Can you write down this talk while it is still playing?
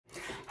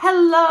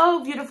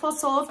Hello, beautiful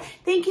souls.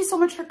 Thank you so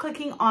much for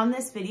clicking on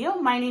this video.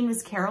 My name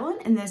is Carolyn,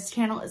 and this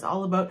channel is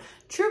all about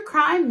true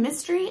crime,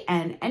 mystery,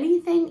 and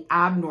anything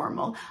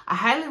abnormal. I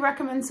highly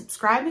recommend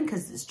subscribing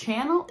because this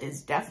channel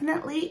is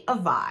definitely a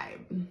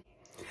vibe.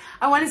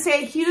 I want to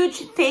say a huge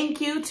thank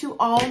you to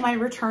all my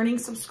returning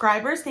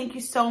subscribers. Thank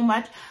you so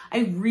much.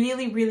 I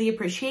really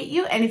appreciate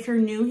you. And if you're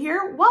new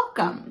here,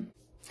 welcome.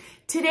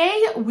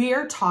 Today,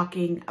 we're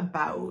talking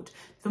about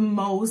the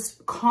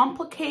most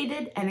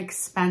complicated and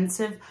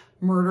expensive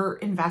murder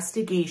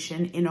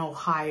investigation in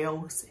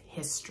Ohio's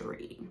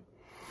history.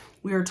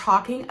 We are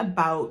talking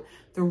about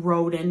the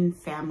Rhoden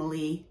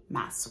family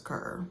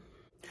massacre.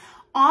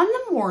 On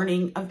the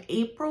morning of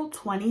April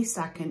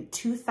 22nd,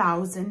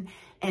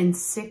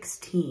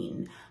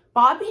 2016,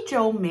 Bobby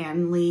Jo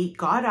Manley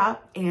got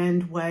up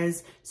and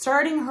was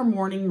starting her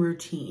morning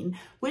routine,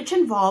 which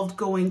involved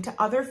going to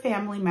other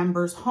family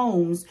members'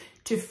 homes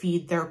to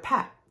feed their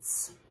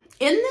pets.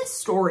 In this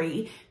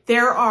story,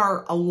 there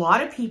are a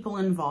lot of people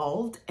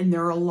involved and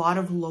there are a lot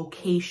of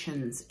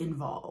locations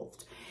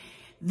involved.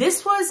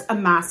 This was a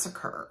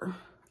massacre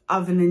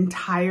of an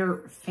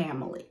entire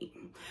family,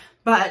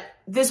 but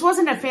this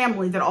wasn't a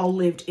family that all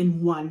lived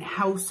in one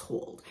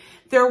household.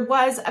 There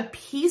was a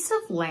piece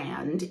of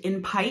land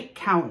in Pike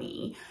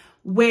County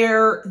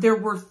where there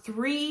were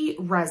 3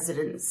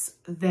 residents.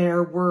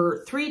 There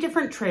were 3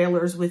 different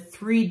trailers with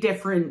 3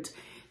 different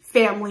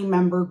family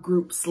member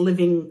groups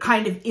living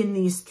kind of in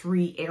these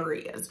 3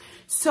 areas.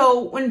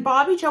 So when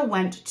Bobby Jo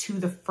went to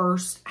the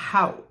first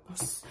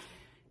house,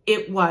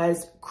 it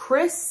was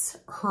Chris,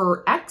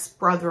 her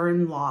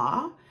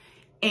ex-brother-in-law,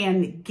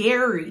 and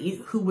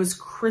Gary, who was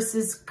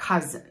Chris's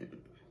cousin.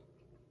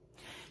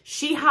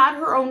 She had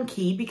her own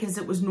key because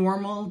it was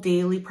normal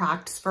daily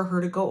practice for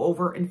her to go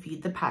over and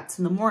feed the pets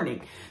in the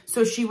morning.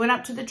 So she went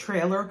up to the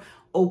trailer,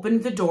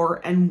 opened the door,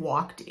 and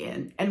walked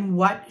in. And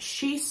what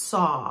she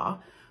saw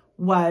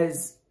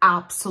was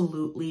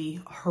absolutely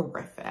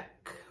horrific.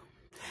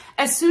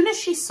 As soon as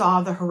she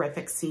saw the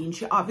horrific scene,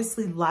 she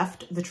obviously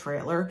left the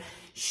trailer.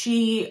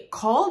 She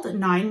called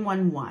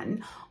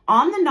 911.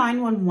 On the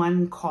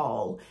 911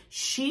 call,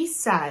 she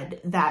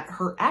said that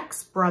her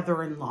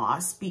ex-brother-in-law,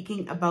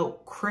 speaking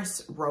about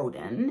Chris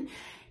Rhoden,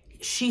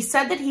 she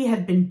said that he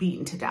had been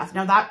beaten to death.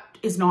 Now, that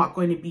is not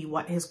going to be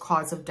what his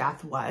cause of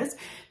death was,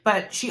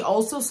 but she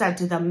also said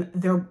to them,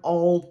 they're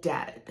all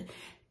dead.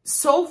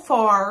 So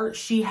far,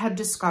 she had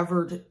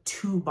discovered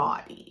 2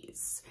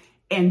 bodies,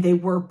 and they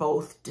were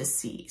both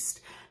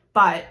deceased.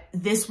 But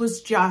this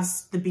was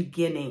just the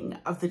beginning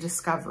of the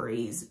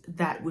discoveries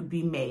that would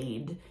be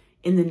made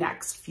in the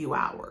next few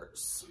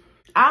hours.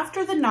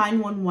 After the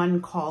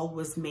 911 call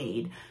was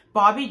made,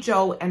 Bobby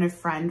Jo and a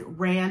friend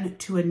ran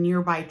to a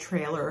nearby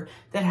trailer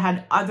that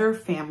had other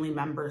family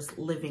members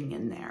living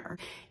in there.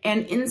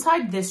 And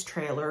inside this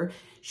trailer,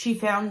 she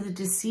found the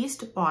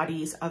deceased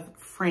bodies of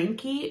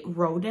Frankie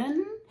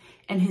Rhoden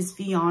and his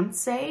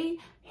fiancée,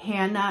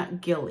 Hannah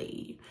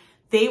Gilly.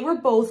 They were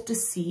both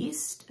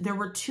deceased. There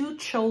were 2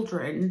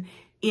 children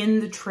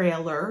in the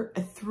trailer,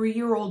 a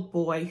 3-year-old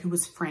boy who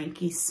was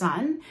Frankie's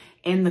son,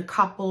 and the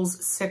couple's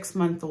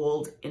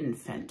 6-month-old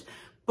infant.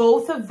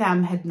 Both of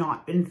them had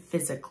not been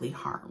physically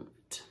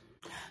harmed.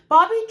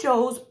 Bobby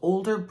Jo's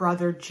older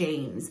brother,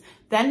 James,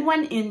 then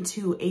went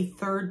into a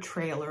 3rd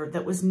trailer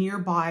that was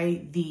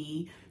nearby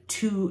the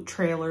 2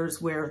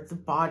 trailers where the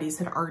bodies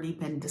had already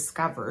been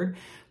discovered.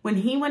 When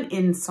he went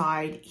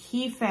inside,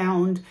 he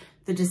found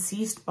the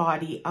deceased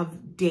body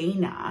of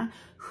Dana,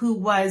 who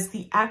was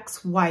the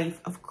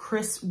ex-wife of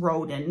Chris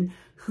Rhoden,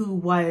 who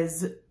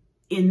was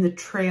in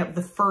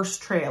the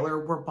first trailer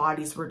where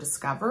bodies were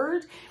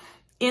discovered.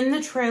 In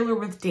the trailer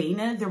with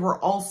Dana, there were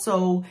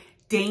also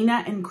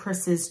Dana and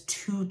Chris's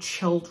 2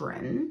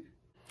 children.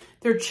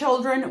 Their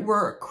children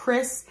were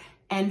Chris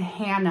and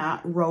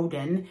Hannah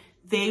Rhoden.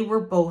 They were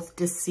both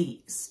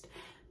deceased.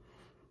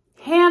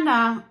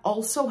 Hannah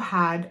also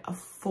had a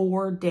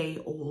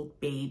 4-day-old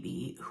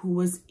baby who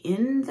was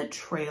in the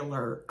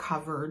trailer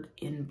covered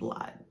in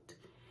blood.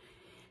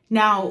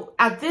 Now,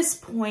 at this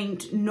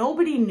point,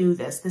 nobody knew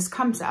this. This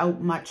comes out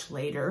much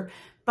later,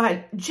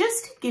 but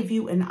just to give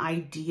you an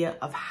idea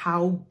of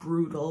how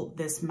brutal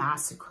this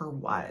massacre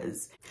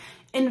was,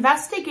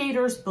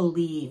 investigators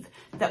believe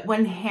that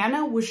when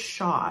Hannah was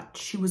shot,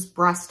 she was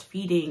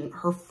breastfeeding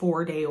her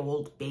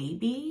 4-day-old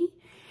baby.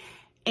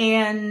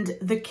 And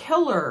the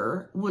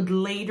killer would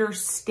later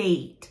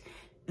state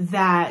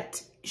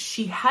that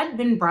she had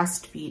been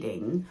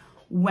breastfeeding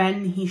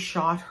when he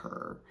shot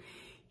her.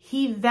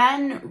 He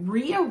then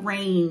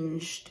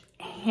rearranged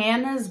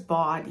Hannah's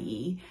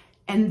body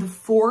and the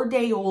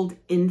 4-day-old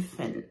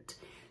infant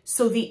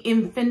so the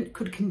infant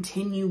could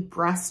continue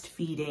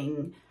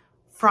breastfeeding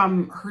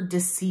from her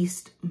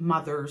deceased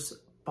mother's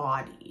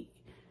body.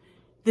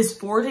 This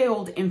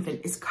 4-day-old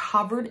infant is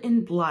covered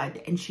in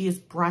blood and she is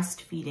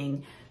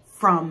breastfeeding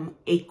from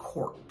a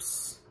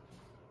corpse.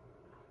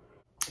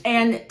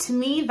 And to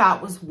me,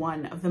 that was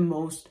one of the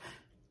most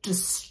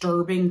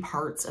disturbing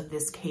parts of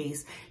this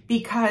case,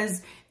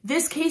 because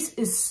This case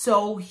is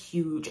so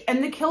huge,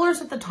 and the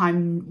killers at the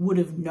time would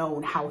have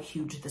known how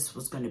huge this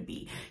was going to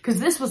be, because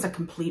this was a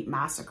complete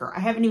massacre.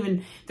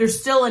 There's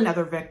still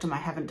another victim I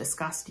haven't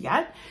discussed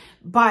yet,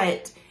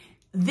 but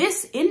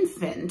this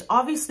infant,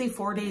 obviously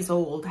 4 days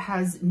old,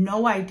 has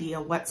no idea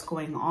what's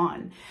going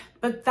on,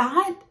 but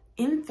that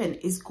infant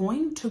is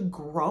going to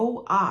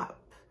grow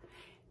up,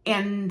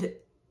 and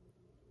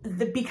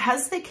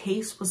because the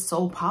case was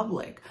so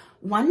public,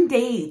 one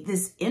day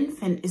this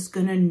infant is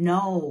going to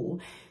know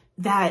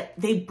that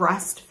they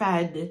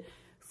breastfed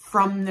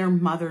from their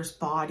mother's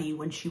body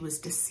when she was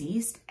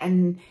deceased.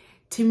 And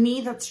to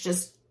me, that's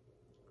just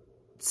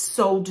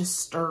so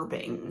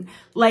disturbing.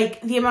 Like,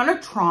 the amount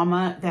of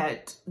trauma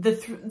that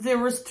there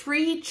was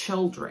 3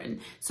 children.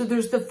 So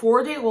there's the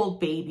 4-day-old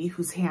baby,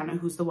 who's Hannah,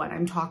 who's the one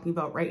I'm talking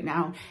about right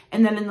now.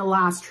 And then in the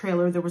last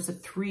trailer, there was a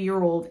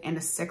 3-year-old and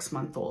a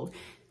 6-month-old.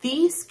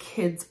 These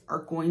kids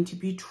are going to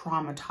be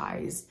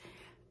traumatized.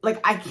 Like,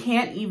 I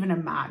can't even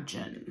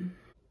imagine.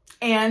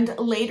 And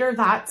later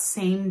that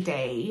same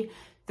day,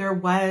 there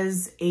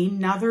was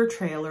another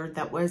trailer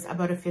that was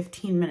about a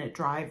 15-minute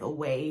drive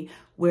away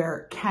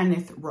where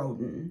Kenneth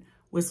Rhoden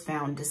was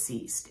found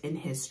deceased in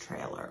his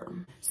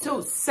trailer. So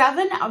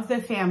 7 of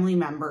the family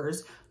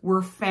members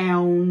were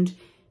found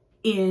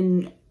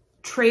in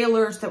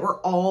trailers that were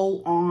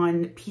all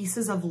on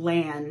pieces of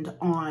land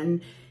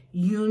on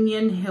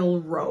Union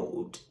Hill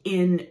Road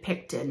in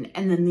Piketon.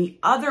 And then the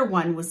other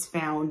one was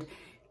found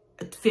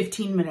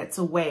 15 minutes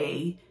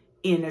away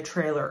in a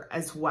trailer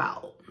as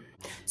well.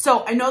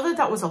 So I know that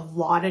that was a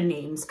lot of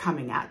names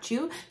coming at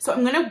you. So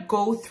I'm going to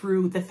go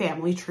through the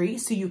family tree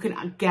so you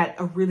can get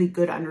a really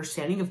good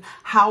understanding of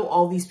how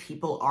all these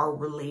people are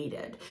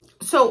related.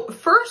 So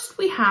first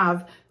we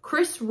have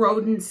Chris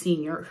Rhoden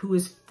Sr., who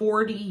is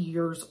 40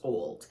 years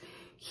old.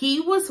 He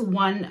was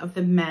one of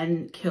the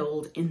men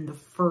killed in the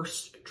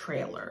first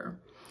trailer.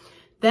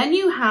 Then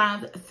you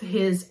have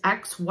his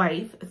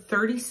ex-wife,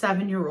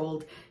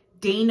 37-year-old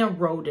Dana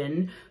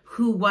Rhoden,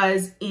 who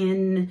was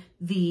in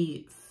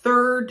the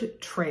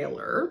third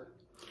trailer.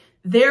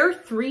 Their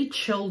 3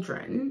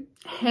 children,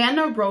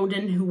 Hannah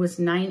Rhoden, who was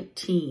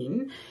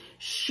 19,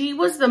 she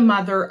was the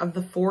mother of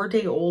the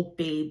 4-day-old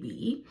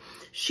baby.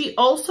 She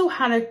also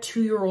had a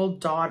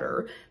 2-year-old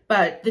daughter,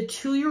 but the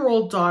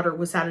 2-year-old daughter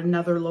was at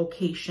another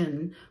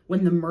location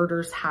when the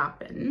murders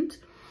happened.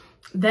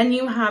 Then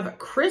you have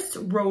Chris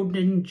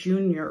Rhoden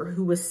Jr.,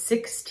 who was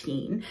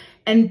 16,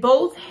 and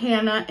both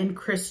Hannah and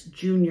Chris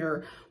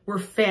Jr. were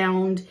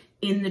found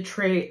in the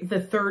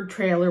third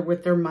trailer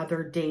with their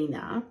mother,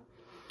 Dana.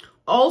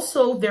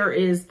 Also, there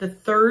is the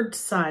 3rd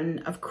son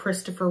of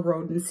Christopher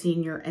Rhoden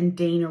Sr. and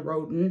Dana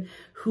Rhoden,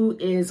 who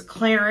is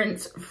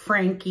Clarence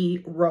Frankie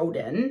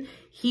Rhoden.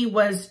 He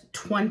was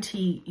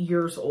 20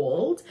 years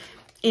old,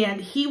 and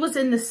he was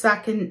in the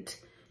second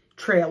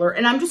trailer.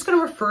 And I'm just going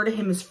to refer to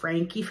him as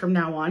Frankie from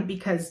now on,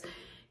 because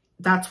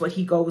that's what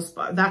he goes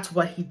by. That's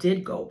what he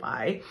did go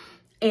by.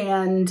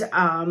 And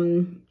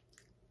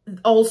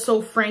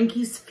also,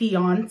 Frankie's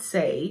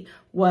fiance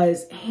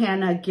was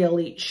Hannah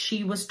Gilley.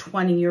 She was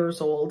 20 years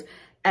old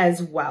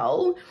as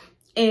well.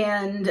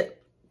 And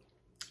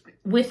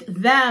with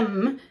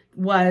them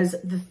was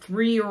the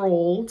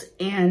 3-year-old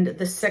and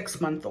the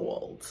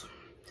 6-month-old.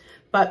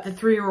 But the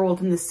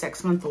 3-year-old and the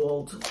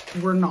 6-month-old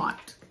were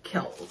not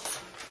killed.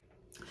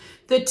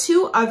 The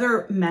 2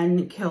 other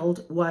men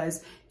killed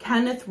was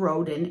Kenneth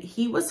Rhoden.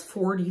 He was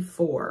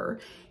 44,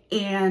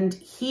 and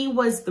he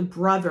was the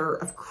brother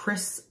of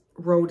Chris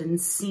Rhoden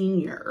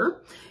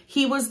Sr.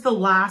 He was the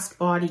last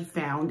body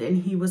found, and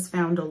he was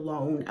found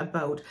alone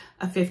about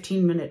a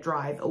 15-minute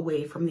drive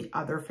away from the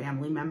other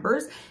family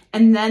members.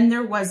 And then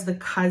there was the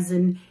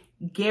cousin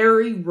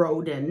Gary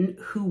Rhoden,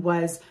 who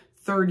was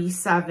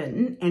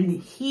 37, and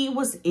he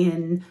was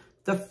in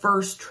the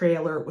first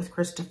trailer with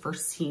Christopher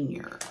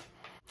Sr.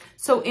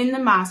 So in the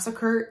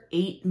massacre,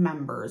 8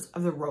 members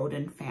of the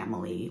Rhoden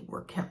family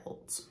were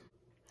killed.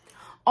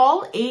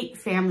 All 8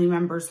 family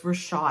members were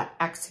shot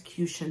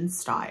execution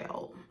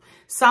style.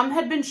 Some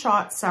had been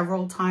shot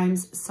several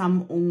times,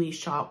 some only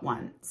shot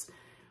once.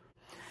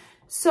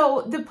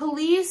 So the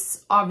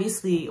police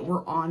obviously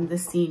were on the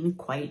scene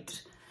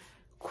quite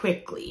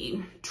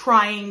quickly,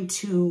 trying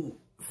to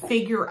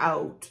figure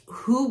out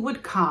who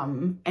would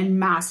come and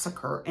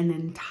massacre an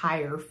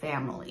entire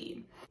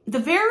family. The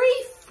very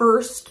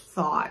first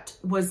thought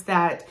was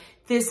that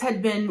this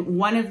had been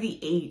one of the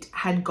 8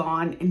 had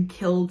gone and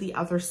killed the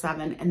other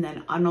 7 and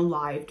then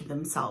unalived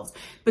themselves.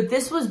 But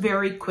this was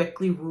very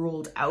quickly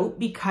ruled out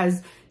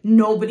because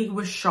nobody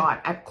was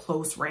shot at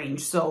close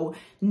range. So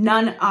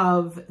none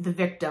of the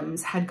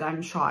victims had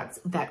gunshots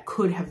that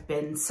could have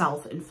been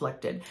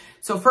self-inflicted.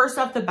 So first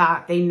off the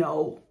bat, they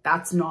know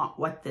that's not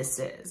what this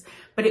is.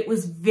 But it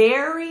was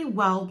very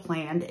well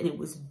planned and it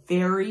was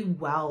very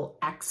well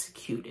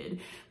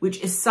executed, which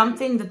is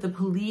something that the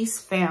police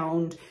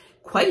found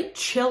quite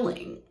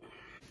chilling.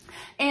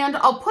 And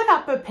I'll put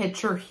up a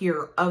picture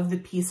here of the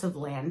piece of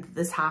land that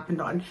this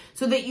happened on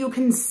so that you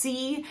can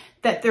see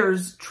that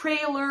there's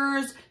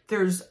trailers,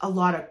 there's a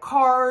lot of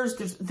cars,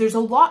 there's a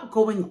lot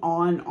going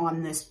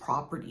on this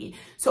property.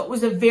 So it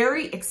was a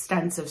very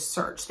extensive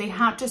search. They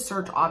had to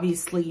search,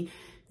 obviously,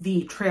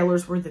 the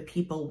trailers where the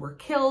people were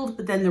killed,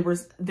 but then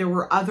there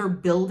were other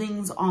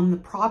buildings on the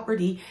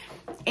property.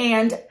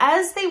 And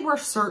as they were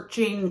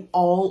searching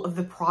all of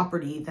the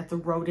property that the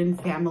Rhoden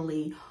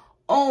family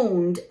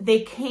owned,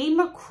 they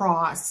came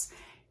across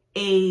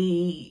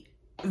a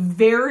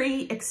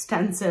very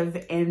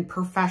extensive and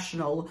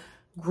professional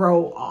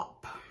grow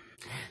up.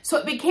 So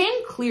it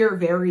became clear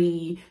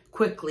very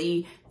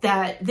quickly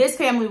that this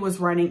family was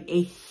running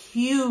a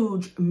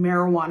huge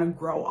marijuana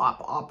grow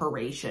up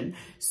operation.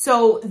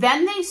 So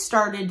then they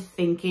started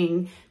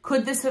thinking,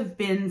 could this have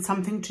been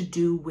something to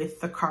do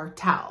with the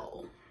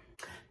cartel?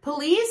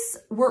 Police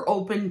were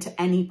open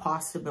to any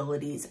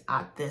possibilities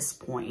at this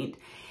point,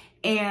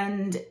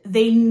 and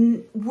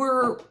they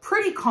were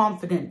pretty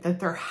confident that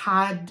there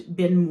had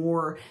been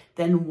more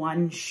than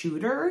one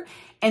shooter.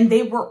 And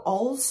they were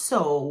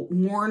also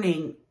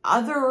warning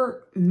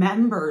other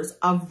members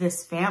of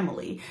this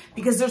family,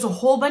 because there's a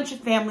whole bunch of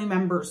family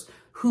members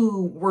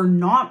who were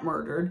not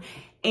murdered.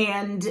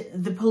 And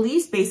the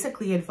police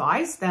basically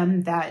advised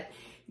them that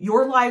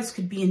your lives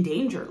could be in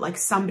danger. Like,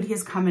 somebody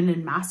has come in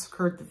and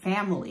massacred the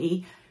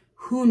family.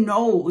 Who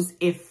knows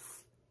if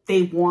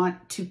they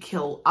want to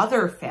kill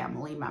other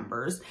family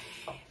members.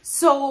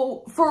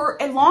 So for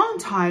a long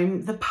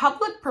time, the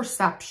public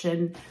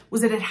perception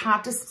was that it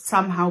had to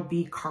somehow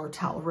be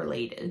cartel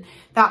related.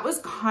 That was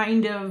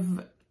kind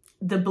of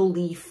the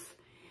belief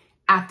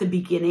at the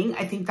beginning.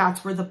 I think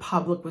that's where the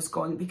public was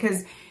going,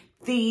 because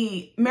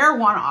the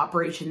marijuana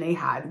operation they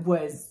had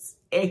was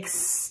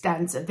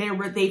extensive.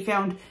 They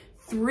found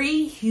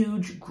 3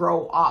 huge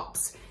grow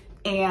ups,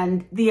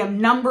 and the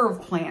number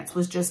of plants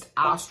was just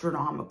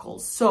astronomical.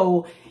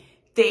 So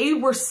they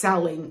were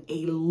selling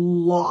a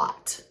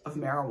lot of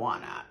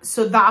marijuana.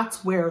 So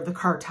that's where the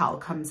cartel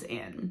comes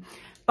in.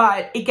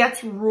 But it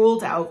gets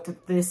ruled out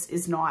that this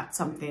is not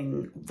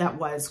something that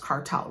was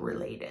cartel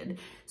related.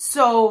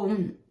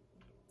 So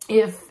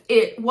if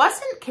it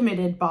wasn't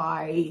committed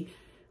by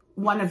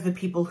one of the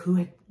people who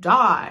had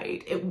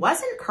died, it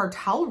wasn't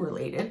cartel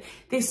related,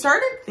 they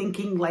started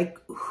thinking, like,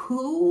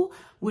 who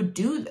would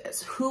do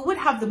this? Who would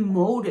have the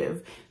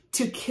motive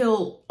to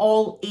kill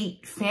all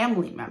 8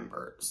 family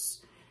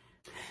members?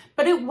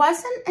 But it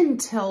wasn't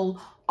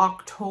until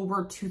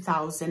October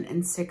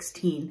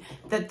 2016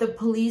 that the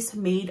police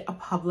made a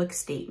public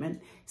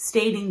statement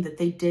stating that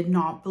they did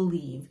not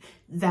believe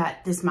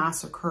that this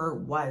massacre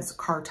was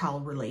cartel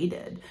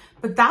related.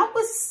 But that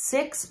was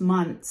 6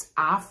 months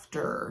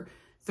after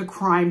the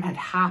crime had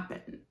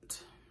happened.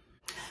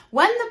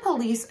 When the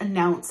police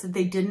announced that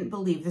they didn't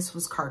believe this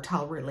was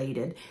cartel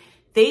related,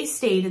 they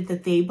stated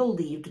that they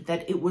believed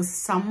that it was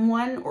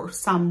someone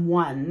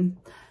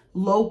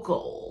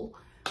local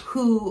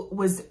who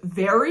was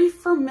very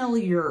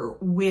familiar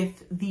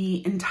with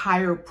the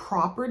entire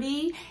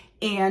property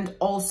and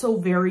also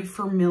very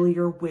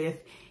familiar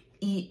with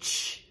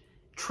each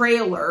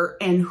trailer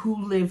and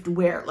who lived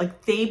where.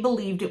 Like, they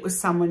believed it was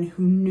someone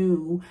who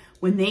knew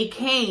when they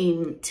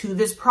came to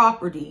this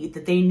property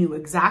that they knew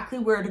exactly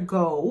where to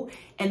go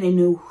and they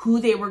knew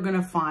who they were going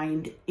to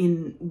find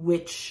in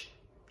which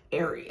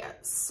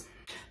areas.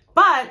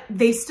 But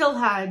they still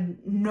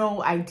had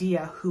no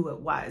idea who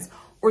it was,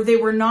 or they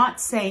were not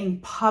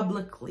saying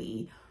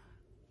publicly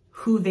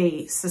who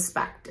they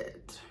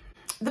suspected.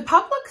 The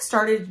public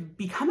started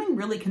becoming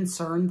really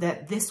concerned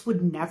that this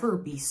would never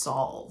be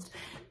solved.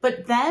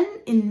 But then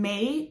in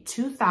May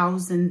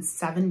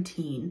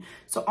 2017,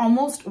 so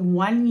almost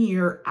 1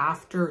 year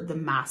after the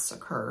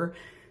massacre,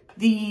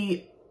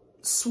 the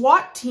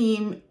SWAT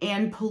team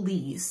and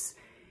police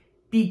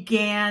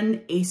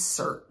began a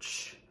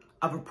search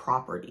of a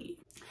property.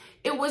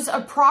 It was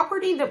a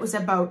property that was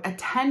about a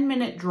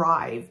 10-minute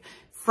drive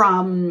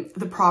from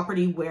the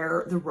property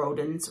where the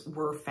Rhodens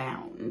were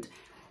found.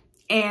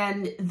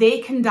 And they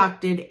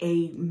conducted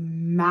a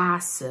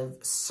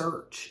massive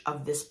search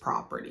of this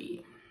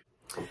property.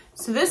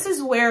 So this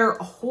is where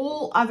a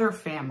whole other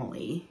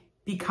family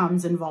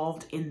becomes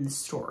involved in the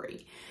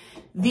story.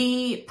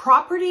 The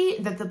property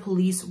that the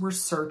police were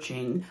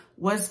searching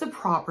was the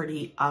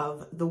property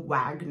of the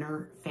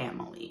Wagner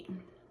family.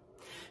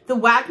 The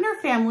Wagner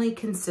family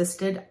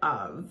consisted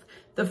of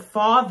the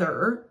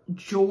father,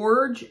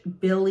 George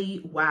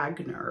Billy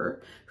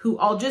Wagner, who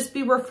I'll just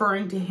be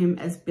referring to him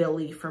as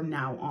Billy from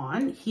now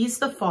on. He's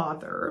the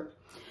father.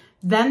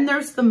 Then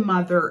there's the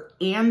mother,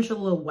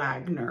 Angela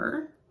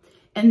Wagner,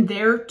 and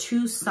their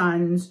 2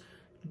 sons,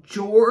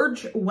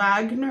 George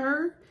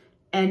Wagner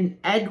and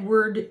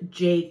Edward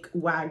Jake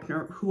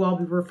Wagner, who I'll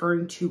be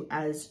referring to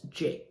as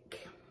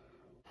Jake.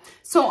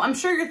 So I'm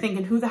sure you're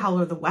thinking, who the hell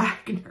are the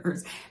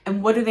Wagners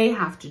and what do they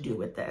have to do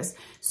with this?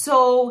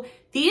 So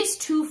these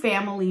 2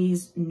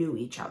 families knew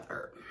each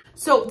other.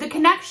 So the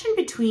connection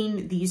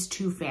between these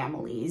 2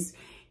 families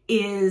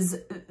is,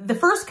 the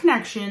first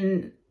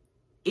connection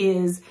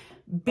is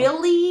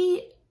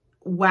Billy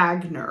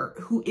Wagner,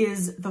 who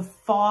is the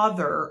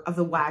father of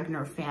the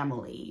Wagner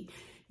family,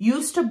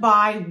 used to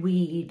buy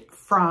weed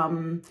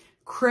from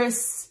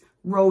Chris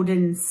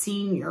Rhoden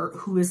Sr.,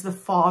 who is the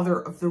father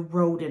of the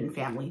Rhoden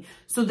family.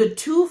 So the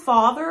two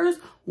fathers,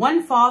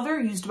 one father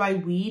used to buy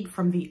weed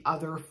from the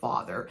other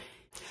father.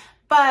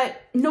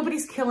 But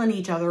nobody's killing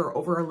each other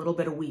over a little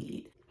bit of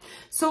weed.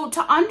 So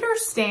to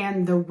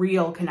understand the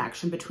real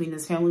connection between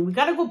this family, we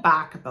got to go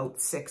back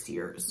about 6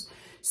 years.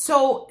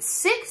 So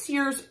 6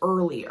 years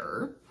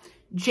earlier,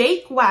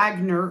 Jake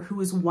Wagner, who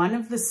is one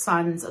of the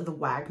sons of the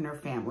Wagner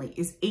family,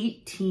 is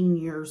 18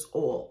 years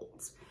old.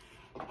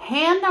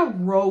 Hannah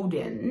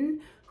Rhoden,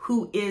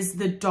 who is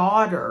the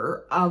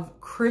daughter of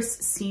Chris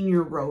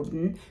Sr.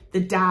 Rhoden, the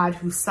dad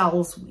who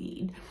sells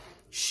weed,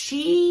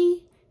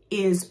 she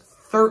is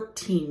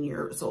 13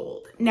 years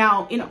old.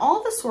 Now, in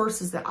all the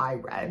sources that I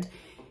read,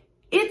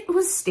 it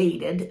was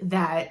stated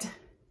that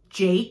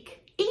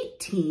Jake,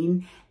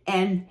 18,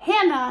 and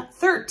Hannah,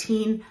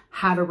 13,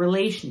 had a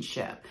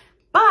relationship.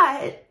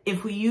 But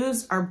if we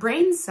use our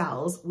brain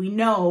cells, we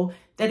know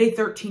that a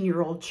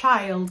 13-year-old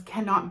child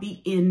cannot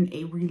be in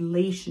a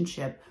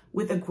relationship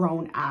with a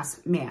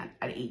grown-ass man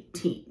at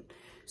 18.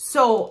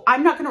 So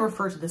I'm not going to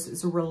refer to this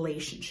as a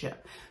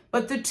relationship,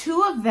 but the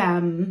two of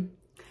them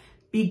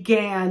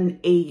began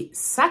a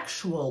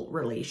sexual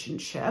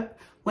relationship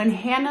when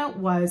Hannah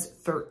was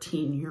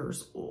 13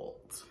 years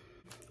old.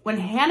 When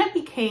Hannah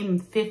became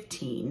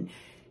 15,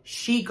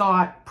 she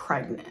got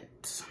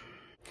pregnant.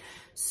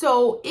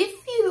 So if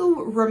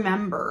you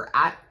remember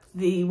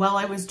while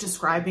I was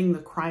describing the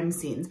crime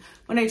scenes,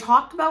 when I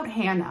talked about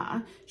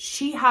Hannah,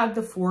 she had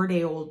the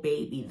 4-day-old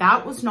baby.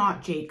 That was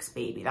not Jake's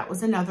baby. That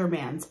was another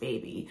man's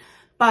baby.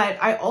 But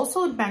I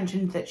also had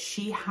mentioned that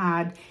she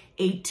had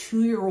a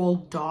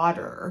 2-year-old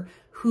daughter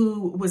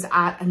who was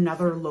at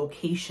another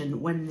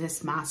location when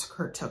this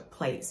massacre took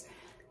place.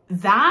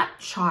 That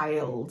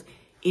child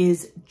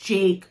is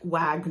Jake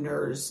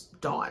Wagner's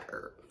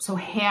daughter. So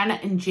Hannah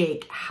and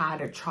Jake had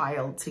a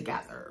child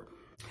together.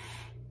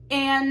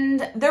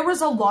 And there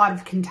was a lot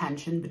of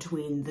contention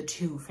between the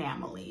two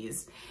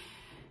families.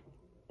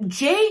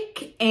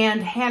 Jake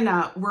and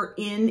Hannah were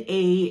in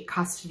a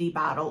custody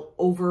battle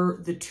over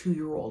the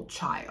 2-year-old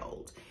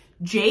child.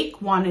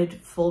 Jake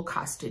wanted full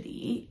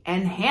custody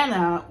and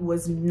Hannah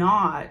was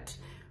not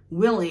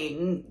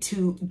willing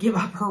to give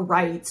up her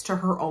rights to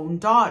her own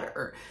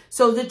daughter.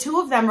 So the two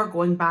of them are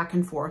going back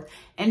and forth.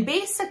 And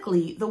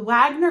basically, the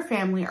Wagner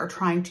family are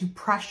trying to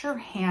pressure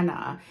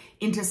Hannah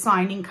into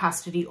signing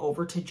custody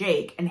over to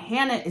Jake. And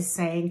Hannah is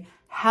saying,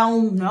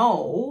 hell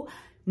no,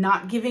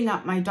 not giving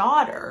up my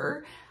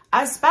daughter,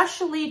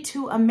 especially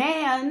to a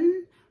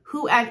man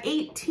who at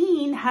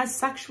 18 has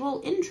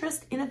sexual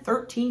interest in a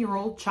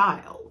 13-year-old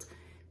child.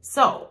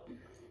 So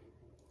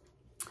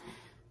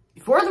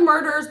before the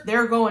murders,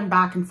 they're going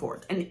back and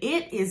forth, and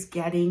it is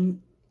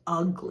getting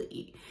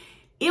ugly.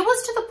 It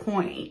was to the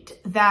point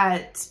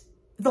that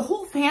the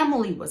whole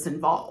family was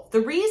involved.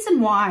 The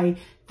reason why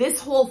this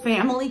whole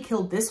family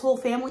killed this whole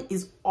family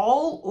is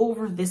all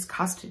over this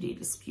custody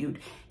dispute,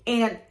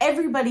 and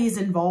everybody's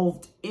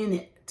involved in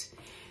it.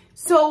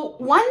 So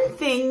one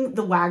thing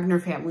the Wagner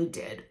family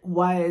did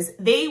was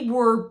they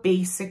were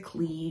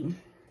basically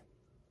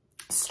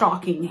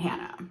stalking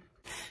Hannah.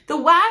 The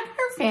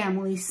Wagner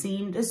family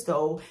seemed as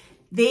though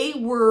they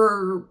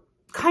were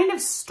kind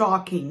of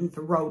stalking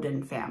the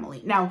Rhoden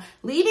family. Now,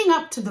 leading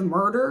up to the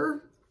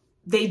murder,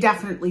 they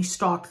definitely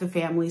stalked the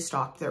family,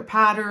 stalked their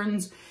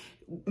patterns,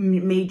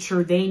 made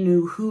sure they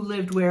knew who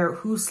lived where,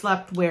 who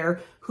slept where,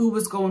 who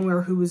was going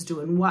where, who was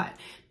doing what.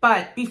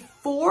 But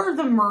before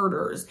the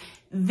murders,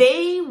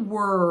 they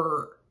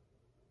were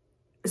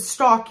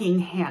stalking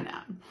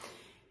Hannah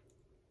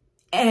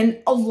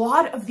and a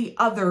lot of the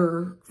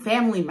other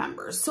family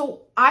members.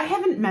 So I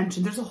haven't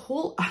mentioned, there's a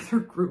whole other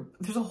group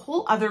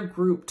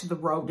to the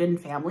Rhoden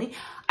family.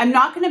 I'm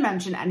not going to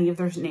mention any of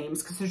their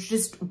names because there's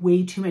just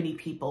way too many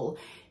people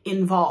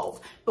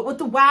involved. But what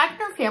the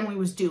Wagner family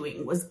was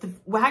doing was the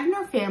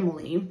Wagner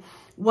family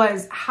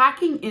was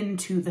hacking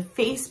into the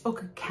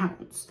Facebook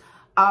accounts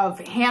of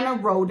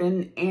Hannah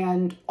Rhoden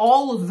and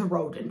all of the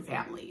Rhoden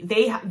family.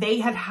 They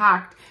had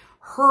hacked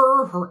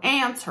her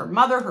aunts, her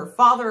mother, her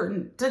father,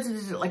 and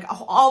like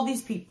all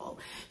these people.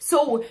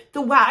 So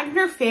the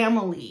Wagner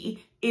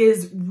family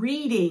is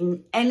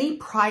reading any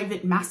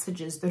private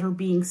messages that are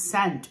being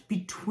sent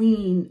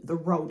between the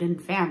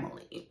Rhoden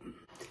family.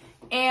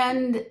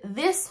 And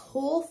this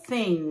whole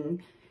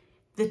thing,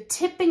 the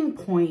tipping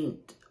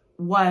point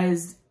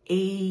was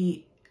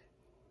a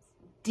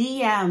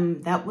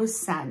DM that was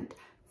sent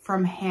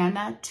from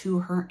Hannah to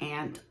her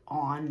aunt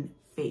on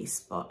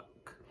Facebook.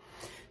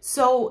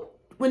 So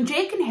when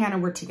Jake and Hannah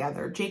were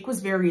together, Jake was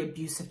very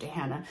abusive to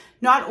Hannah.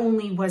 Not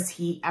only was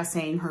he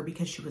essaying her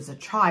because she was a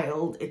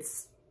child,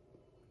 it's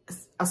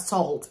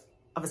assault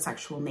of a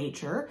sexual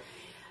nature,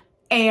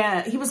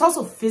 and he was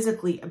also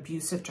physically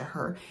abusive to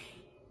her.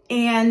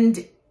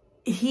 And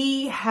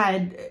he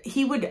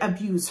would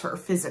abuse her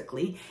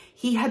physically.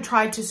 He had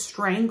tried to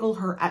strangle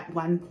her at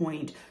one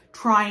point,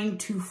 trying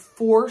to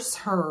force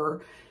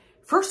her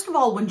First of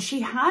all, when she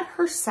had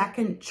her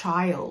second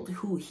child,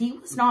 who he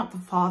was not the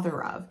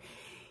father of,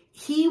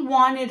 he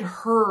wanted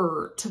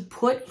her to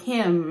put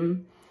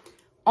him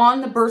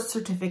on the birth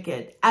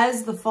certificate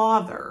as the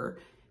father,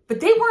 but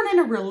they weren't in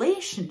a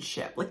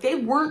relationship. Like, they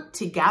weren't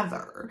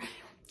together.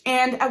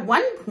 And at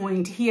one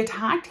point, he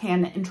attacked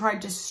Hannah and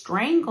tried to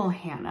strangle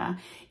Hannah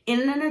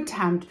in an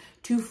attempt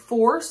to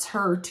force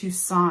her to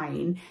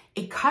sign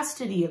a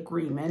custody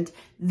agreement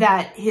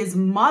that his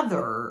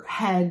mother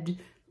had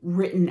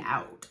written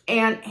out.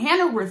 And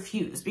Hannah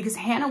refused, because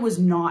Hannah was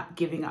not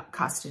giving up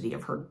custody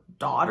of her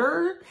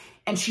daughter,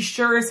 and she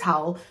sure as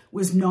hell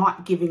was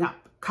not giving up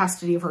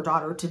custody of her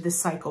daughter to this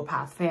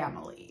psychopath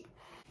family.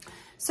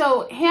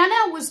 So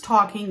Hannah was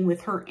talking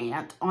with her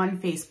aunt on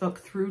Facebook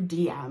through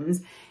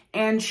DMs,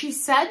 and she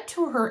said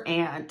to her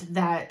aunt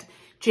that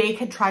Jake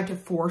had tried to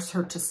force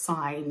her to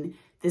sign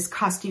this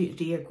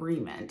custody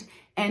agreement.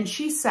 And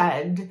she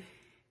said,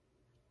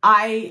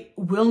 "I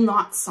will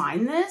not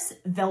sign this.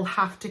 They'll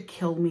have to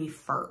kill me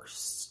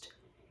first."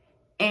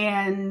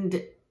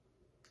 And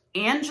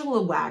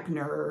Angela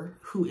Wagner,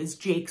 who is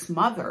Jake's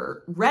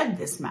mother, read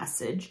this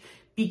message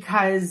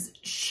because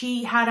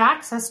she had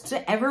access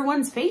to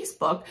everyone's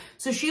Facebook.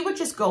 So she would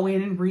just go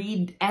in and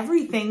read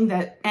everything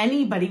that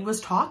anybody was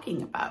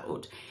talking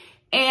about.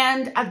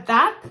 And at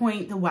that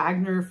point, the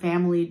Wagner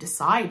family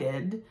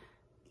decided,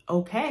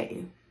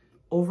 okay,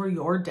 over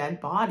your dead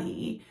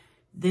body,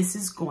 this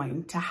is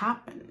going to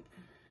happen.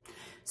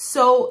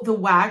 So the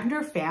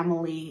Wagner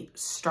family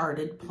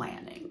started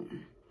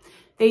planning.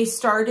 They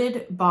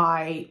started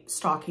by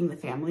stalking the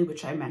family,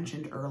 which I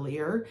mentioned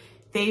earlier.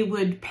 They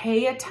would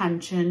pay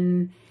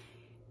attention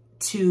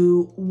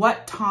to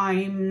what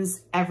times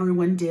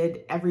everyone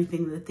did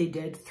everything that they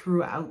did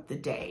throughout the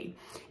day.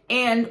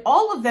 And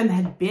all of them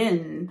had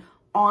been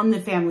on the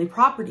family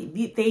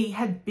property. They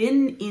had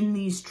been in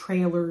these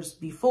trailers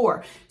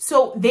before.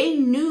 So they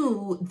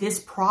knew this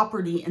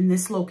property and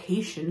this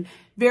location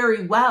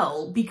very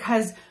well,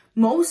 because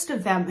most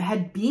of them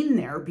had been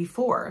there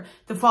before.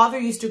 The father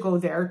used to go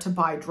there to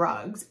buy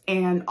drugs.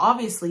 And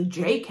obviously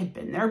Jake had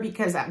been there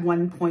because at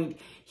one point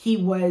he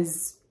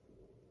was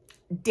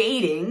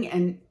dating,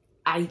 and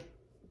I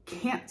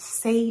can't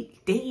say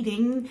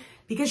dating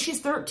because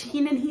she's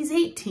 13 and he's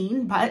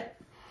 18, but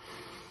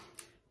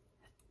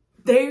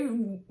they're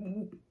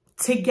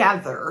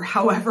together,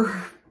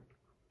 however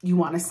you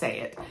want to say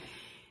it.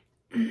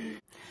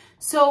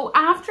 So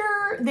after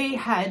they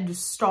had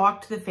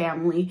stalked the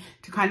family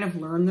to kind of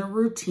learn their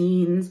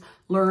routines,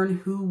 learn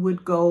who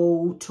would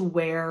go to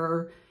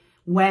where,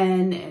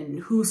 when, and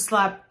who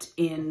slept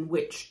in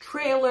which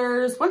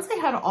trailers, once they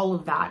had all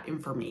of that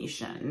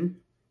information,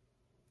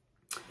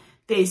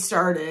 they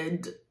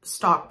started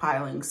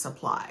stockpiling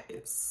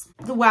supplies.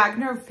 The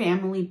Wagner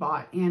family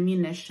bought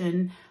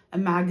ammunition, a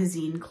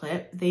magazine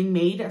clip, they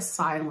made a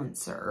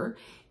silencer,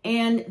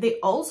 and they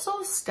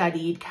also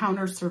studied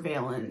counter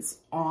surveillance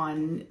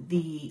on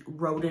the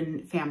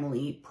Rhoden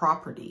family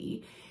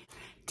property,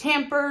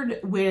 tampered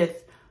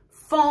with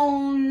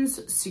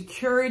phones,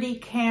 security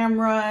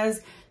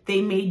cameras.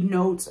 They made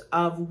notes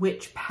of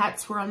which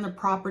pets were on the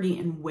property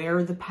and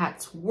where the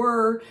pets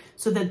were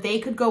so that they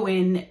could go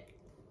in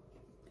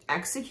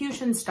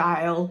execution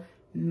style,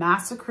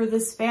 massacre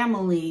this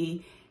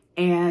family,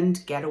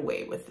 and get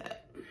away with it.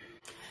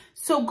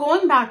 So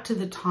going back to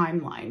the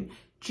timeline,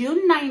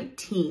 June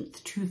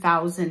 19th,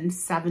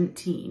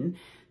 2017,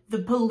 the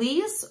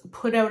police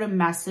put out a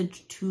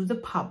message to the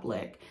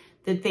public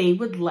that they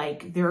would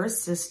like their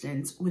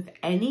assistance with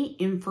any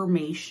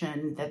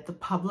information that the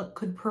public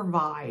could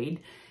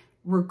provide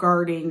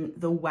regarding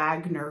the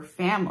Wagner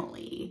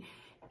family.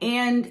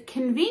 And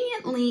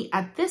conveniently,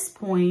 at this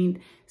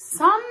point,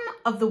 some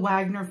of the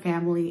Wagner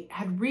family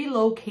had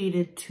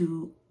relocated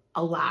to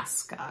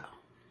Alaska.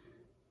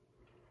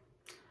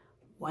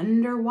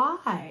 Wonder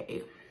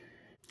why?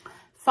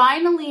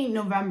 Finally,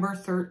 November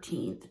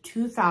 13th,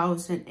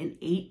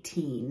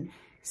 2018,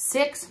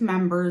 6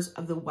 members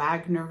of the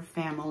Wagner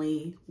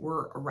family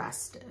were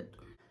arrested.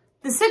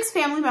 The 6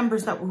 family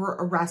members that were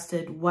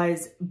arrested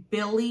was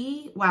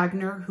Billy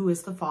Wagner, who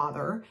is the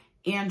father,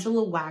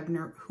 Angela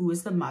Wagner, who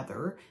is the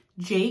mother,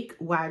 Jake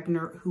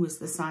Wagner, who is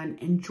the son,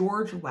 and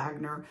George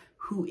Wagner,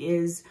 who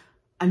is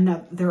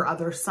their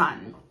other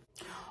son.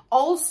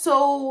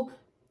 Also,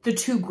 the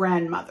 2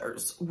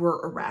 grandmothers were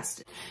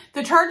arrested.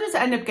 The charges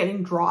end up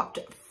getting dropped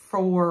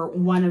for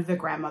one of the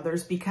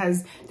grandmothers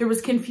because there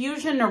was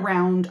confusion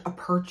around a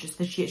purchase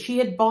that she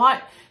had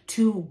bought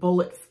 2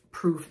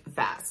 bulletproof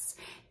vests.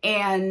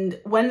 And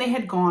when they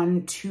had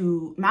gone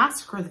to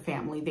massacre the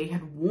family, they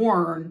had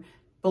worn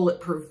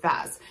bulletproof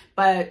vests.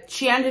 But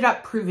she ended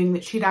up proving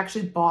that she'd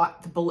actually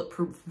bought the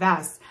bulletproof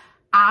vests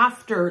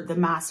after the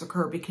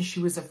massacre because she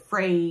was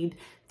afraid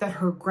that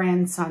her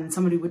grandson,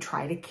 somebody would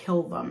try to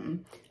kill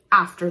them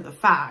after the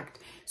fact.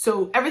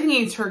 So everything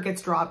against her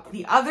gets dropped.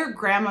 The other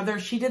grandmother,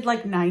 she did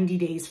like 90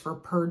 days for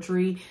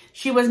perjury.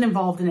 She wasn't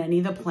involved in any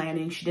of the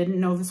planning. She didn't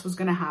know this was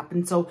going to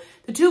happen. So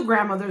the 2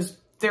 grandmothers,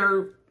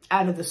 they're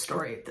out of the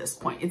story at this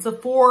point. It's the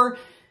 4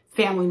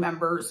 family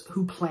members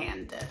who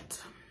planned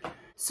it.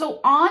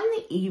 So on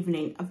the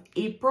evening of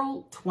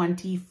April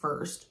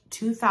 21st,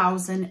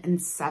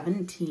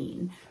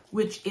 2017,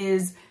 which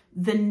is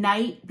the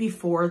night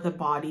before the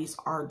bodies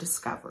are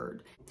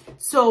discovered.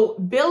 So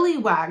Billy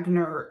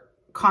Wagner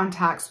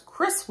contacts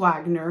Chris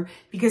Wagner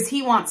because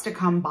he wants to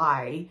come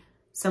buy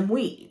some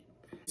weed.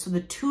 So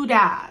the two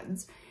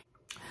dads.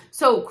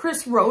 So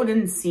Chris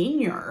Rhoden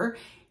Sr.,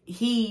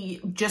 he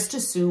just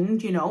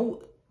assumed, you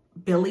know,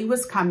 Billy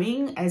was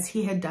coming as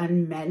he had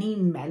done many,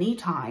 many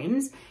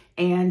times,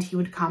 and he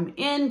would come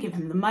in, give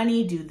him the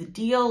money, do the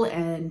deal,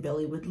 and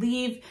Billy would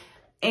leave.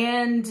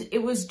 And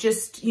it was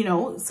just, you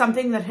know,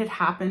 something that had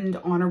happened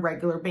on a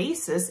regular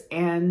basis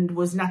and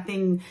was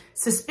nothing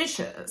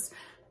suspicious.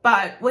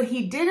 But what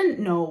he didn't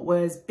know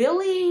was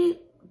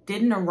Billy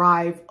didn't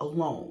arrive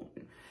alone.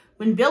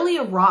 When Billy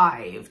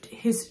arrived,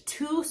 his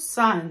two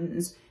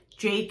sons,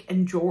 Jake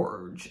and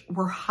George,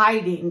 were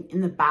hiding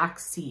in the back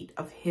seat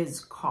of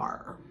his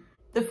car.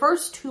 The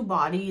first two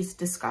bodies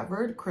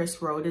discovered, Chris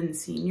Rhoden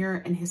Sr.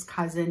 and his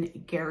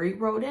cousin Gary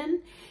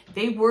Rhoden,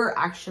 they were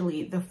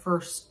actually the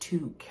first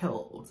two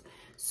killed.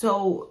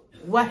 So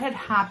what had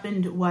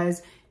happened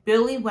was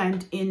Billy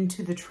went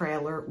into the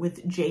trailer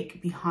with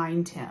Jake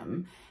behind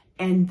him,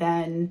 and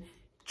then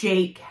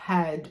Jake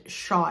had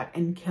shot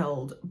and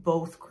killed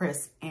both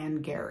Chris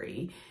and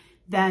Gary.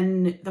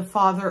 Then the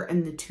father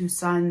and the two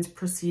sons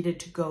proceeded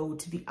to go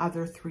to the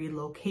other three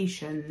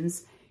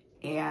locations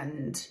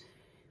and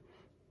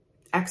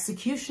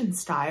execution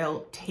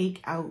style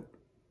take out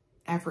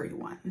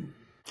everyone.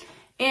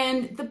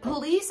 And the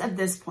police at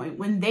this point,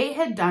 when they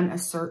had done a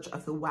search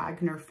of the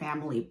Wagner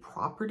family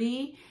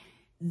property,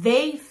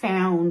 they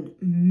found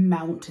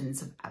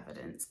mountains of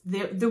evidence.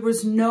 There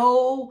was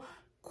no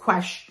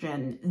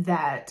question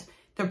that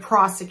the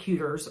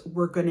prosecutors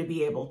were going to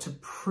be able to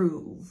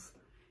prove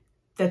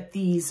that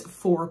these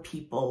four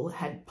people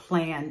had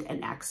planned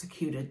and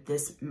executed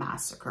this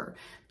massacre.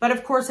 But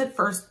of course, at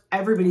first,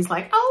 everybody's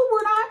like, oh,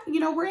 we're not, you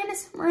know, we're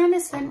innocent.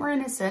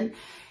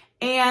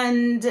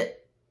 And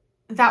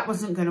that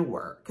wasn't going to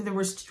work. There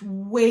was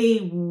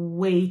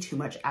way too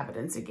much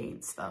evidence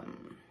against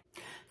them.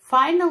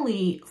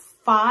 Finally,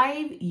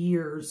 5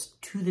 years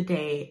to the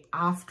day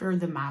after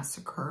the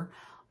massacre,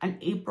 on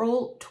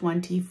April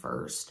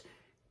 21st,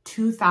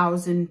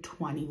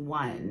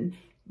 2021,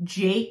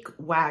 Jake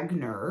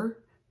Wagner,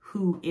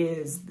 who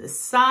is the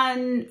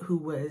son who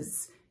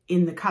was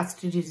in the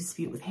custody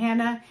dispute with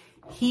Hannah,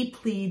 he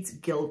pleads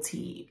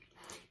guilty.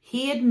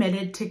 He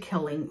admitted to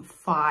killing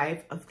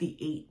 5 of the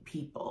 8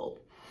 people.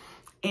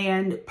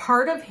 And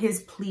part of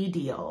his plea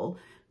deal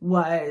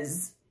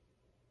was,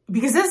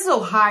 because this is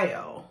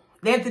Ohio,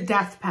 they have the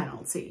death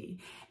penalty.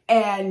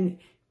 And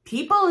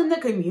people in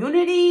the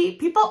community,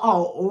 people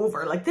all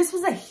over, like this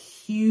was a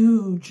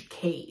huge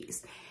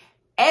case.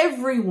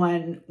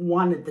 Everyone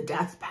wanted the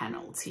death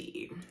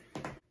penalty.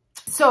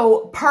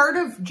 So part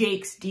of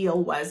Jake's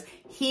deal was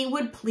he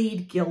would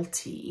plead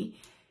guilty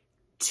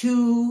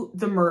to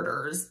the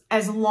murders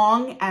as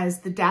long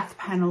as the death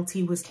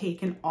penalty was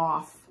taken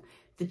off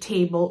the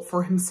table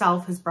for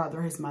himself, his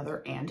brother, his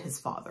mother, and his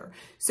father.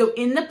 So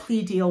in the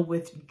plea deal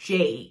with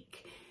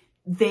Jake,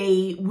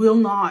 they will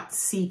not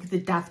seek the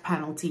death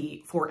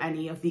penalty for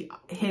any of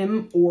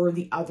him or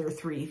the other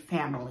 3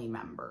 family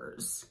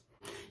members.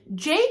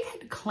 Jake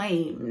had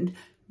claimed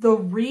the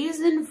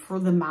reason for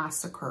the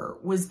massacre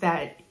was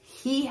that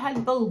he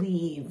had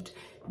believed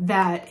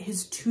that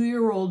his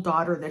 2-year-old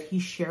daughter that he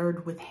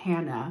shared with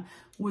Hannah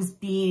was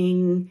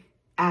being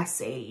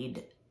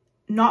essayed,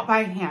 not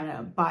by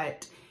Hannah,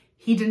 but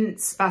he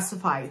didn't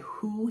specify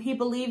who he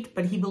believed,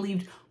 but he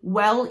believed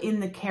well in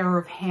the care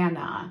of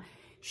Hannah,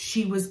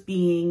 she was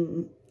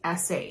being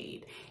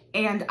essayed.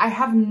 And I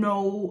have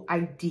no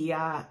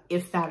idea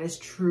if that is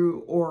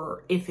true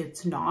or if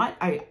it's not.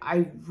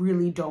 I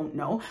really don't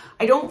know.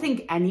 I don't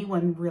think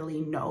anyone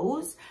really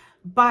knows,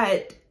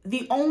 but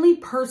the only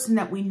person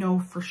that we know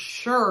for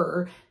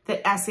sure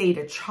that essayed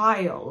a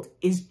child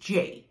is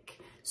Jake.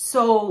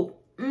 So,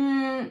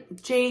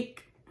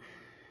 Jake,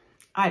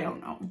 I don't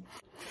know.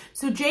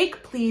 So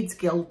Jake pleads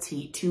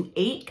guilty to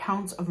 8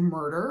 counts of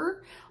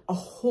murder, a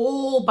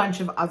whole bunch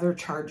of other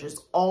charges,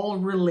 all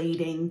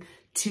relating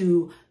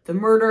to the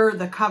murder,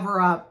 the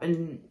cover-up,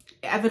 and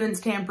evidence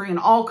tampering, and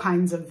all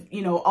kinds of,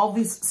 you know, all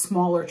these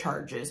smaller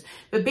charges.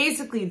 But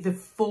basically,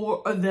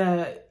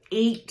 the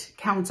 8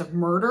 counts of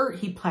murder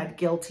he pled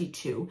guilty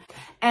to.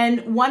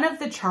 And one of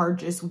the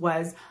charges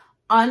was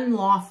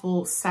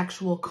unlawful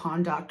sexual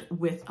conduct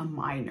with a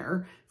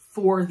minor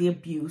for the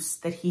abuse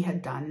that he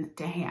had done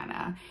to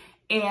Hannah.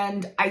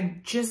 And I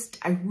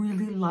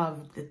really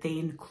loved that they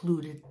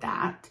included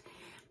that,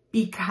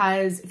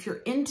 because if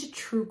you're into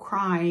true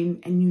crime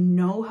and you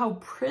know how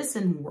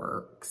prison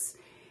works,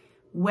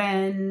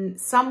 when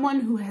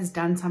someone who has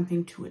done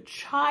something to a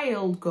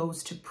child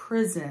goes to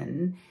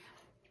prison,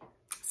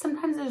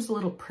 sometimes there's a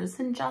little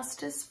prison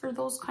justice for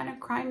those kind of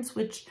crimes,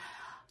 which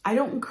I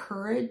don't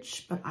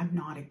encourage, but I'm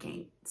not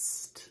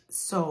against.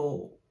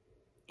 So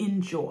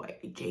enjoy,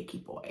 Jakey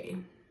boy.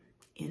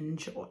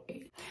 Enjoy.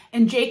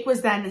 And Jake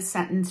was then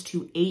sentenced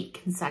to 8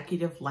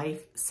 consecutive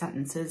life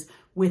sentences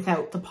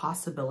without the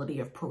possibility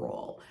of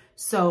parole.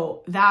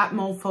 So that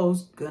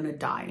mofo's gonna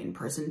die in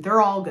prison.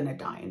 They're all gonna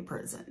die in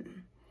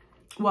prison.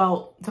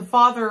 Well, the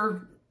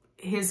father,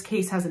 his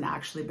case hasn't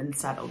actually been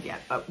settled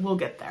yet, but we'll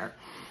get there.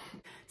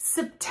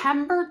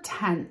 September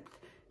 10th,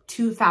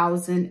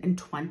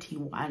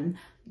 2021,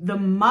 the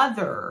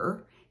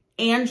mother,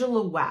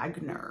 Angela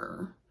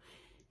Wagner,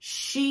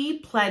 she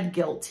pled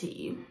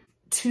guilty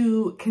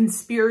to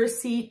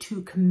conspiracy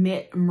to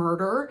commit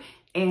murder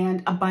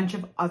and a bunch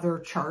of other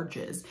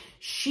charges.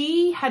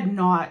 She had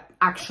not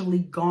actually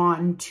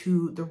gone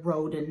to the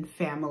Rhoden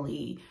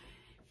family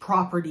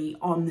property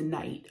on the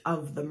night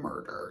of the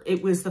murder.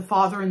 It was the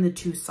father and the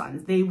two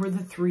sons. They were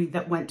the three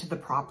that went to the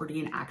property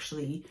and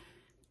actually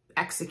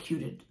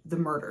executed the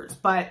murders.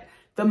 But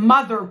the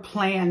mother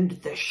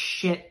planned the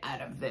shit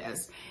out of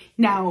this.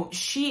 Now,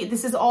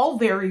 this is all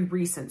very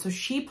recent. So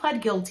she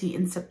pled guilty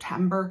in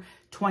September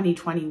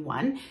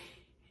 2021.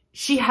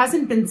 She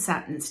hasn't been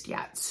sentenced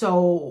yet.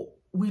 So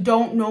we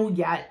don't know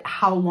yet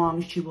how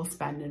long she will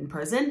spend in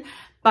prison,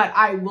 but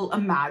I will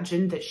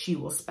imagine that she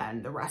will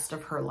spend the rest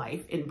of her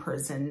life in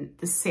prison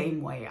the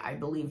same way I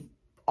believe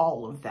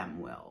all of them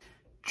will.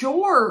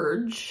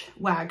 George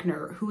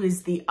Wagner, who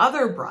is the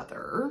other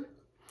brother,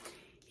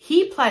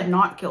 he pled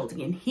not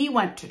guilty and he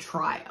went to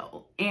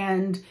trial.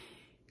 And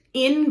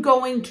in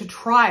going to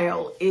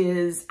trial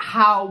is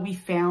how we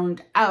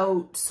found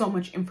out so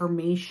much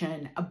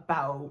information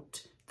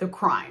about the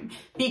crime.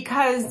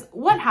 Because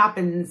what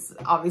happens,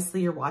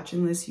 obviously you're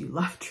watching this, you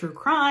love true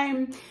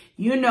crime,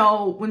 you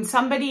know, when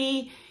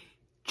somebody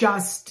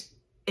just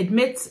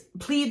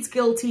pleads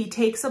guilty,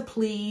 takes a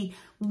plea,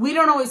 we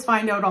don't always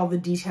find out all the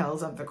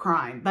details of the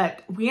crime,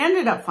 but we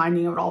ended up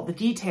finding out all the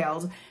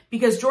details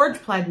because George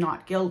pled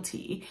not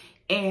guilty.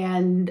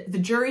 And the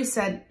jury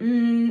said,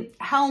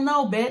 hell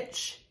no,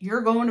 bitch,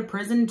 you're going to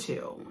prison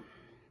too.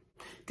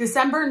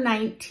 December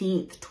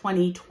 19th,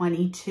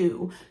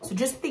 2022, so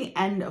just the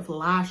end of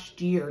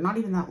last year, not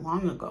even that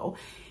long ago,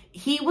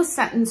 he was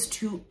sentenced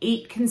to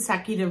 8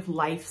 consecutive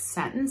life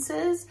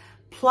sentences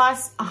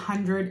plus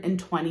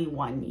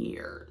 121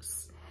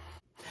 years.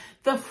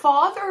 The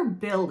father,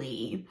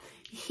 Billy,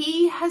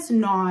 he has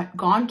not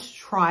gone to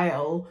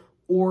trial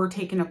or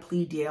taken a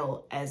plea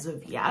deal as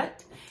of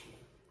yet.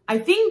 I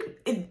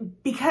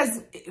think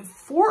because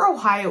for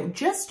Ohio,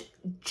 just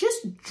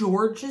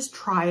George's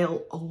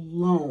trial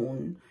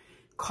alone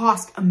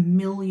cost $1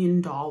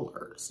 million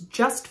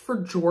just for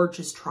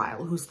George's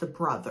trial, who's the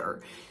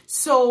brother.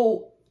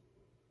 So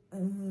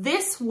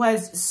this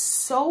was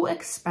so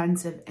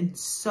expensive and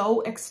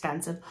so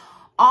extensive.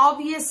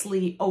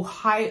 Obviously,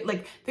 Ohio,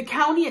 like the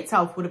county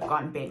itself would have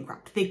gone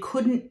bankrupt. They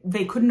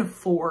couldn't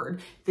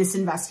afford this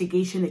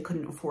investigation. They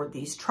couldn't afford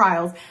these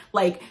trials.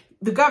 Like,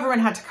 the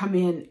government had to come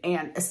in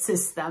and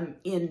assist them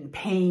in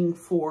paying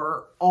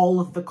for all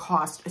of the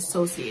cost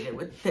associated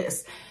with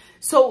this.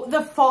 So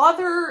the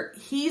father,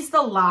 he's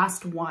the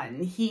last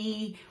one.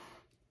 He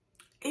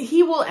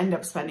will end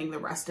up spending the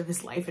rest of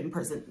his life in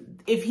prison.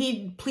 If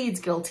he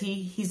pleads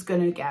guilty, he's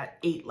going to get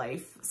 8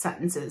 life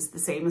sentences, the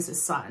same as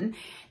his son.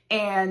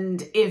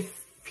 And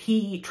if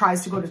he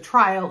tries to go to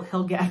trial,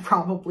 he'll get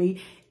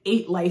probably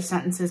 8 life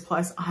sentences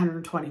plus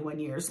 121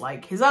 years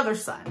like his other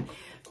son.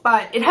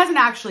 But it hasn't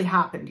actually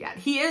happened yet.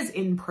 He is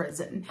in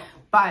prison,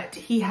 but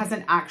he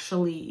hasn't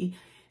actually,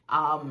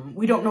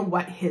 we don't know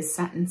what his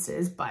sentence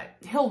is, but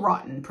he'll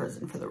rot in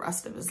prison for the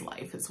rest of his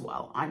life as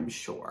well, I'm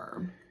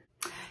sure.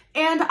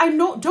 And I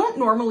don't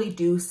normally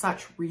do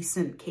such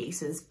recent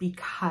cases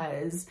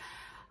because,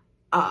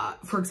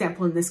 for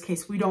example, in this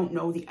case, we don't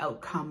know the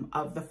outcome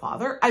of the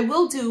father. I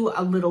will do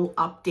a little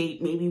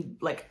update, maybe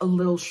like a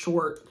little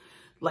short,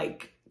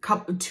 like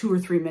 2 or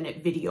 3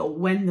 minute video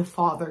when the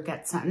father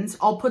gets sentenced.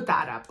 I'll put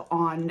that up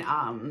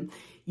on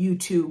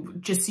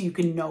YouTube just so you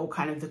can know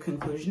kind of the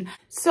conclusion.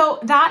 So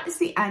that is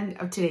the end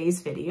of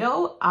today's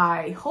video.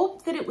 I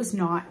hope that it was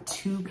not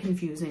too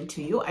confusing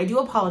to you. I do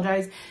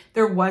apologize.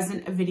 There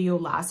wasn't a video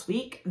last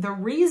week. The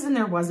reason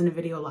there wasn't a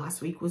video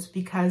last week was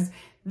because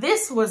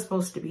this was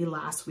supposed to be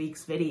last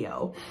week's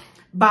video,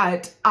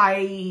 but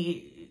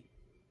I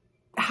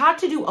had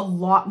to do a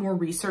lot more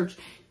research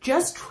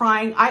just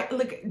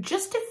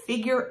to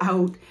figure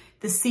out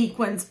the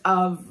sequence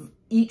of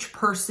each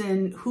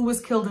person, who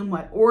was killed in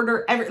what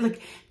order.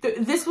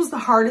 This was the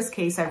hardest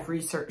case I've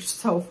researched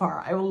so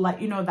far. I will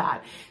let you know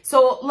that.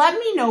 So let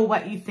me know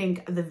what you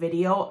think of the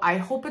video. I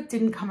hope it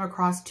didn't come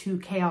across too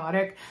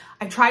chaotic.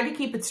 I tried to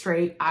keep it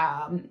straight.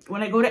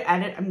 When I go to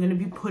edit, I'm going to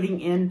be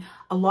putting in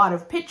a lot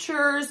of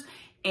pictures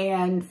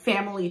and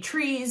family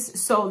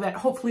trees so that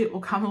hopefully it will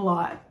come a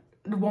lot.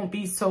 It won't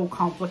be so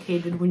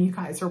complicated when you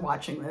guys are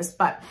watching this,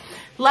 but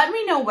let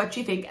me know what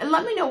you think and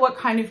let me know what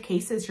kind of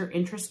cases you're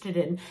interested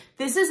in.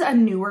 This is a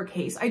newer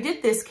case. I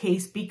did this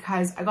case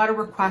because I got a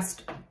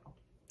request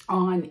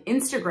on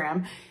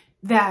Instagram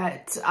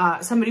that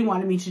somebody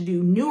wanted me to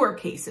do newer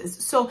cases.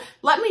 So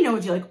let me know,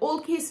 do you like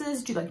old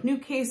cases? Do you like new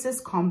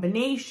cases?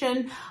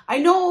 Combination? I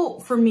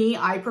know for me,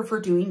 I prefer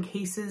doing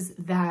cases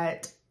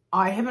that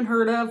I haven't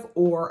heard of,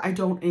 or I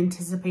don't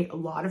anticipate a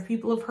lot of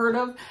people have heard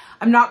of.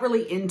 I'm not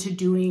really into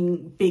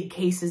doing big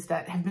cases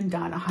that have been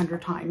done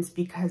 100 times,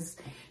 because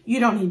you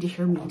don't need to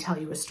hear me tell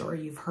you a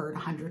story you've heard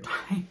 100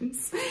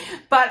 times.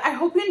 But I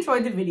hope you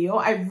enjoyed the video.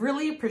 I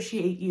really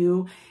appreciate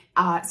you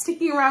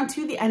sticking around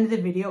to the end of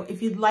the video.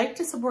 If you'd like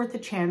to support the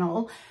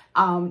channel,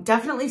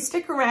 definitely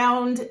stick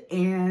around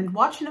and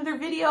watch another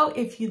video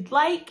if you'd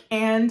like,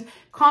 and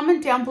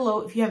comment down below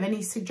if you have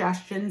any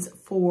suggestions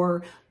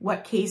for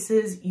what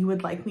cases you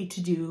would like me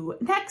to do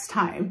next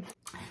time.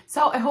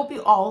 So I hope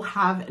you all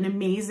have an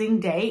amazing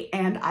day,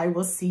 and I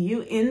will see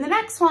you in the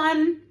next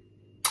one.